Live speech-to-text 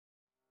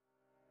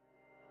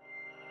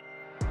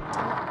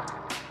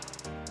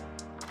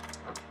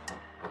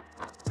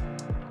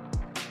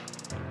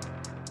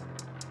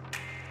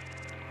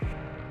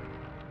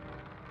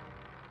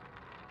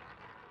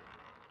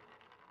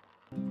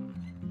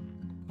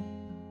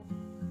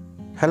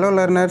Hello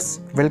learners,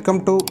 welcome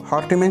to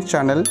HORTIMANCE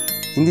channel.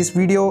 In this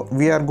video,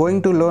 we are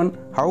going to learn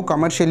how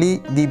commercially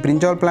the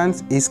brinjal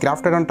plants is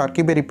grafted on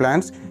turkey berry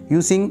plants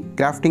using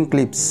grafting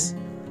clips.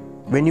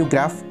 When you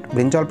graft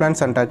brinjal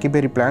plants and turkey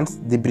berry plants,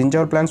 the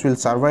brinjal plants will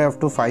survive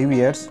up to 5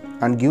 years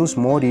and gives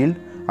more yield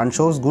and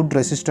shows good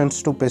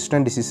resistance to pests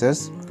and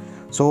diseases.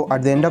 So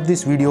at the end of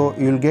this video,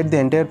 you will get the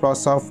entire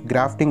process of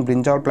grafting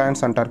brinjal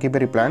plants and turkey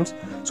berry plants.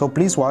 So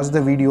please watch the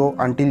video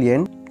until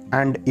end.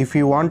 And if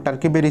you want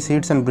turkey berry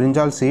seeds and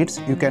brinjal seeds,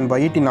 you can buy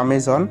it in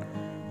Amazon.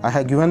 I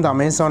have given the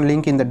Amazon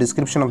link in the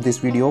description of this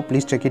video.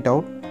 Please check it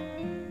out.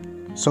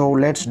 So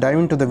let's dive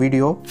into the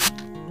video.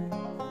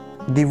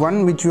 The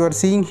one which you are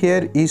seeing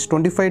here is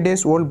 25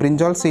 days old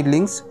brinjal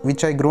seedlings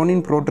which I grown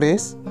in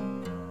portrays.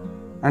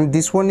 And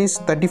this one is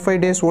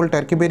 35 days old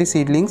turkey berry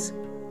seedlings.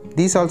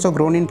 These also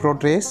grown in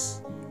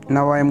portrays.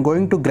 Now I am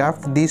going to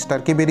graft these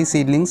turkey berry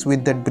seedlings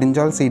with that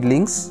brinjal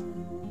seedlings.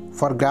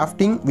 For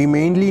grafting, we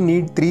mainly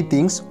need three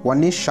things.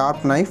 One is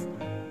sharp knife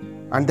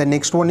and the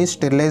next one is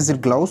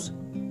sterilized gloves.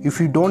 If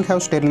you don't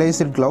have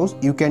sterilized gloves,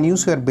 you can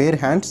use your bare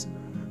hands,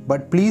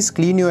 but please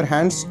clean your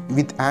hands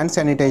with hand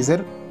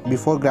sanitizer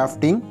before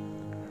grafting.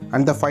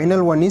 And the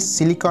final one is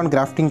silicone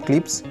grafting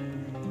clips.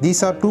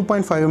 These are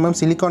 2.5 mm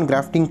silicone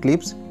grafting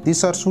clips.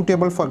 These are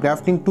suitable for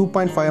grafting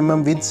 2.5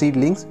 mm with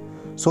seedlings.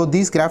 So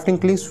these grafting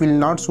clips will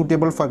not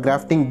suitable for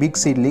grafting big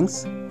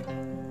seedlings.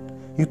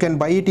 You can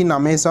buy it in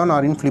Amazon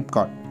or in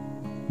Flipkart.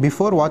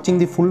 Before watching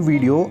the full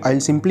video, I'll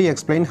simply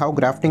explain how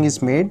grafting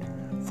is made.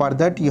 For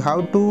that, you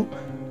have to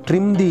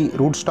trim the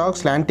rootstock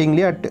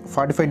slantingly at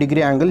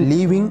 45-degree angle,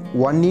 leaving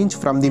 1 inch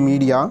from the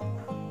media.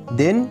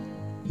 Then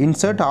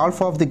insert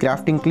half of the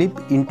grafting clip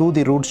into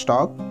the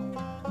rootstock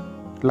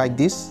like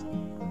this.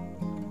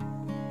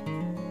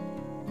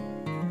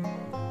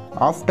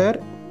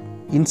 After,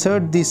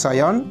 insert the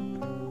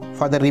scion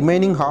for the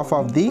remaining half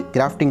of the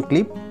grafting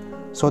clip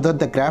so that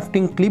the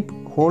grafting clip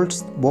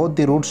holds both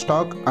the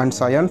rootstock and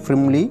scion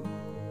firmly.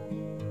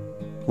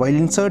 While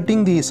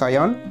inserting the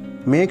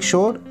scion, make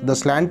sure the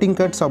slanting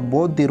cuts of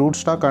both the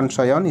rootstock and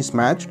scion is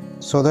matched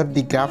so that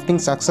the grafting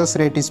success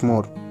rate is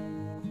more.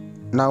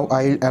 Now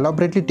I will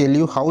elaborately tell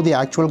you how the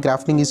actual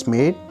grafting is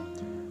made.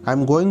 I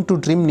am going to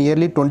trim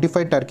nearly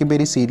 25 turkey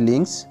berry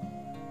seedlings.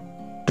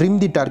 Trim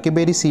the turkey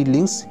berry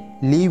seedlings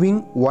leaving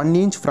 1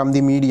 inch from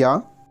the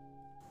media.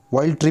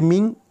 While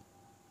trimming,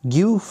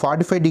 give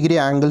 45-degree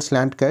angle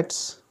slant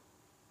cuts.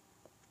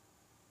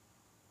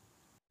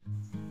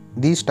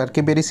 These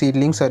turkey berry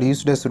seedlings are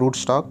used as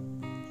rootstock.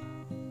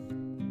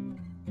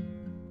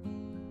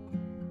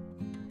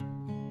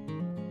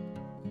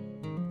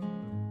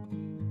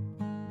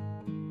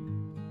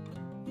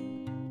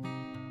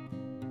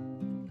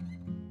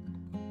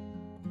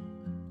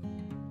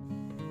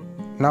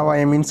 Now I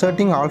am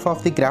inserting half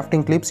of the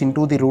grafting clips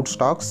into the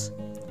rootstocks.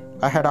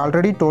 I had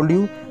already told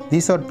you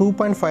these are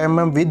 2.5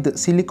 mm with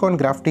silicone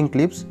grafting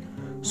clips.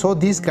 So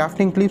these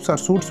grafting clips are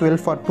suits well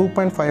for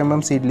 2.5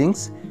 mm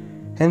seedlings.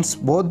 Hence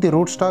both the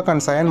rootstock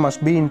and scion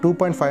must be in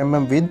 2.5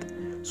 mm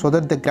width so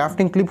that the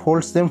grafting clip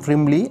holds them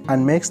firmly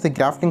and makes the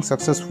grafting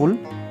successful.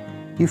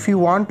 If you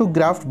want to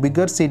graft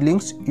bigger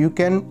seedlings, you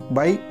can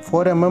buy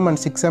 4 mm and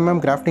 6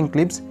 mm grafting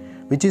clips,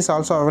 which is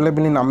also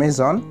available in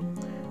Amazon.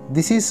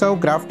 This is how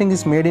grafting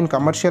is made in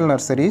commercial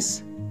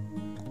nurseries.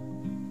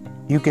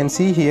 You can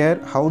see here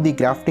how the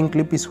grafting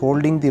clip is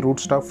holding the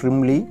rootstock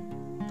firmly.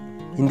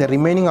 In the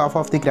remaining half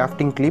of the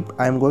grafting clip,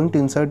 I am going to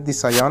insert the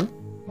scion.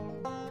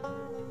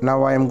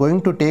 Now I am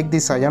going to take the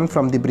scion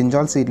from the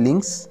brinjal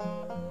seedlings.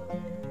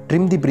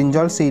 Trim the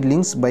brinjal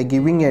seedlings by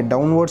giving a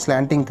downward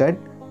slanting cut,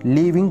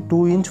 leaving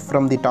 2 inch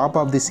from the top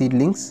of the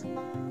seedlings.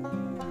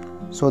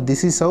 So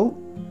this is how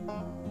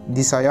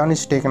the scion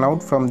is taken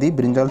out from the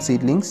brinjal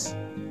seedlings.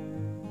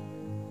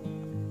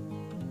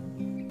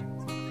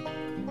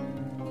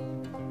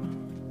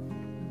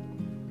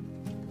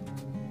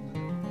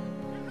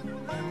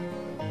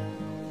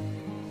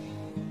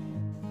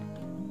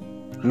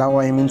 Now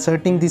I am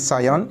inserting the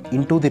scion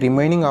into the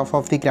remaining half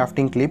of the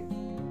grafting clip.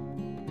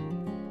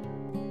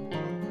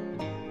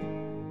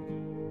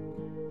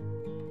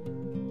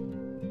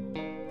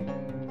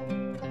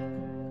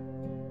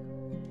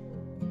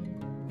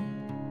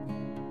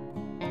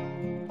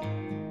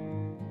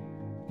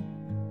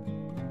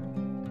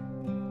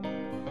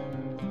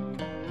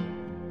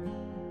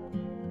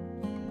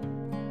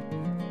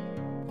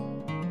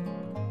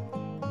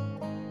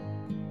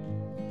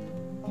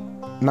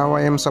 Now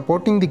I am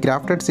supporting the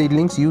grafted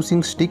seedlings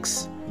using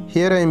sticks.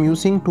 Here I am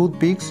using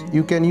toothpicks.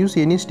 You can use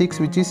any sticks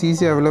which is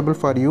easily available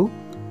for you.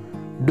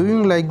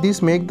 Doing like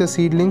this make the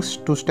seedlings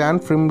to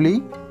stand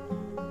firmly.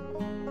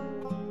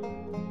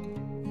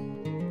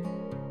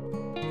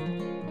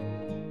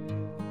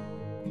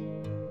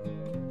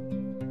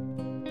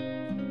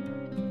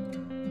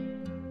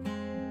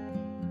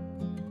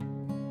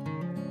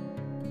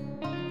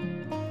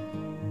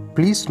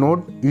 Please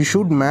note, you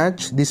should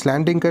match the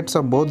slanting cuts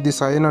of both the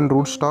scion and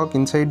rootstock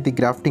inside the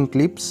grafting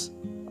clips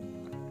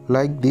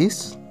like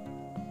this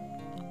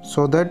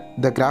so that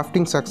the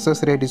grafting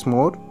success rate is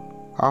more.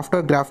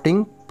 After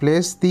grafting,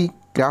 place the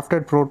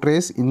grafted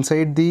portrays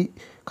inside the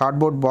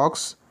cardboard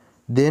box,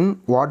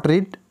 then water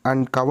it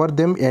and cover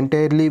them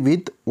entirely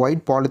with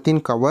white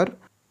polythene cover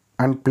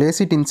and place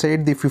it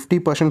inside the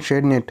 50%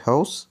 shade net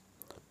house.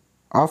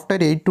 After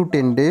 8 to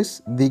 10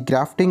 days, the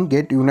grafting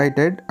get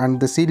united and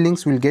the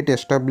seedlings will get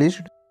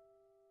established.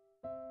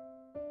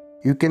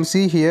 You can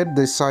see here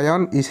the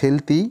sown is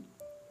healthy.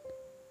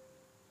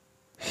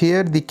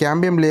 Here the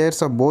cambium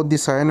layers of both the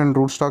sown and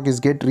rootstock is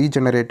get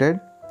regenerated.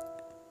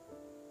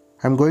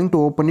 I am going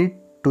to open it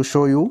to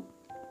show you.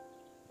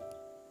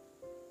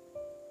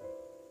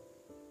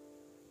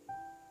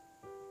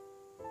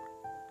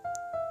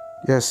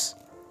 Yes,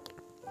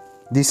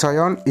 the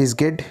sown is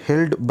get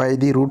held by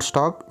the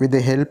rootstock with the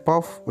help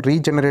of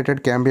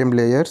regenerated cambium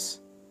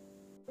layers.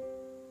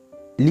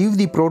 Leave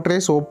the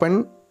protrays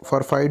open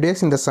for 5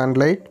 days in the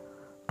sunlight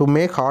to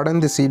make harden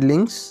the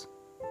seedlings.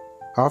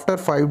 After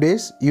 5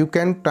 days, you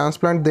can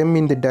transplant them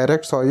in the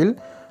direct soil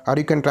or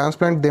you can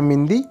transplant them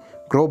in the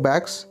grow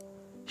bags.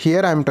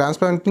 Here I am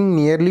transplanting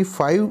nearly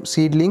 5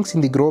 seedlings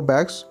in the grow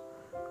bags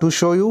to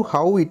show you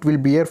how it will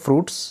bear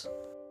fruits.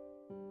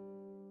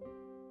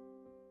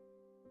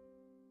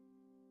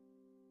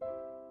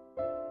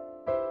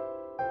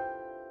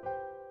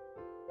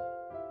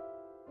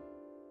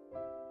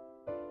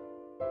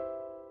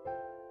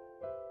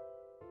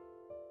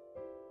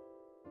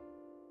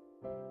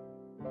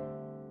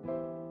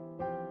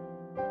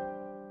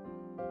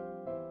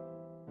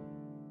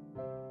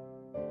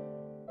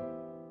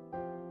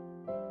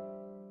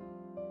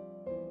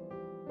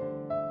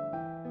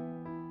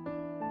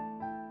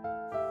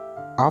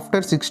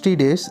 After 60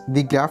 days,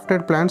 the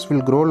grafted plants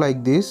will grow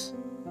like this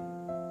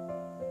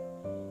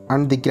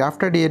and the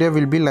grafted area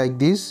will be like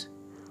this.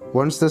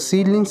 Once the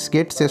seedlings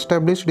gets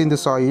established in the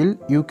soil,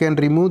 you can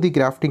remove the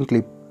grafting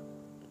clip.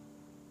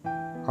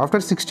 After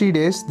 60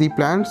 days, the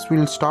plants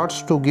will start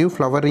to give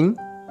flowering.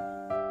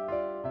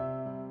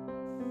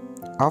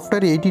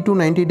 After 80 to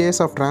 90 days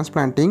of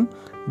transplanting,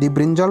 the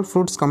brinjal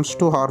fruits comes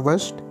to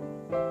harvest.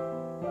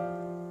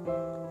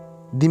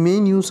 The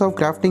main use of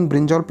grafting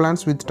brinjal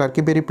plants with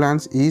turkey berry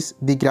plants is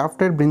the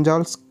grafted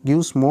brinjals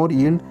gives more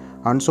yield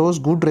and shows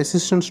good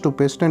resistance to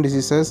pests and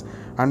diseases,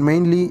 and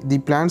mainly the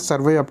plants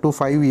survive up to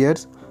 5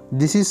 years.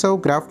 This is how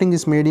grafting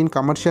is made in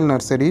commercial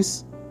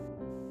nurseries.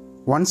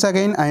 Once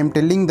again, I am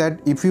telling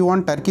that if you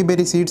want turkey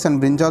berry seeds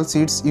and brinjal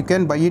seeds, you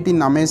can buy it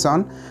in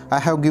Amazon. I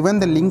have given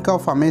the link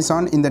of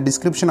Amazon in the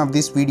description of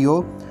this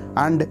video.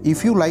 And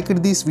if you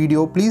liked this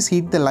video, please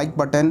hit the like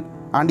button.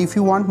 And if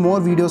you want more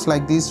videos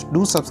like this,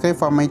 do subscribe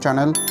for my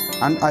channel.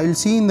 And I will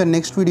see you in the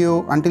next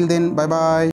video. Until then, bye bye.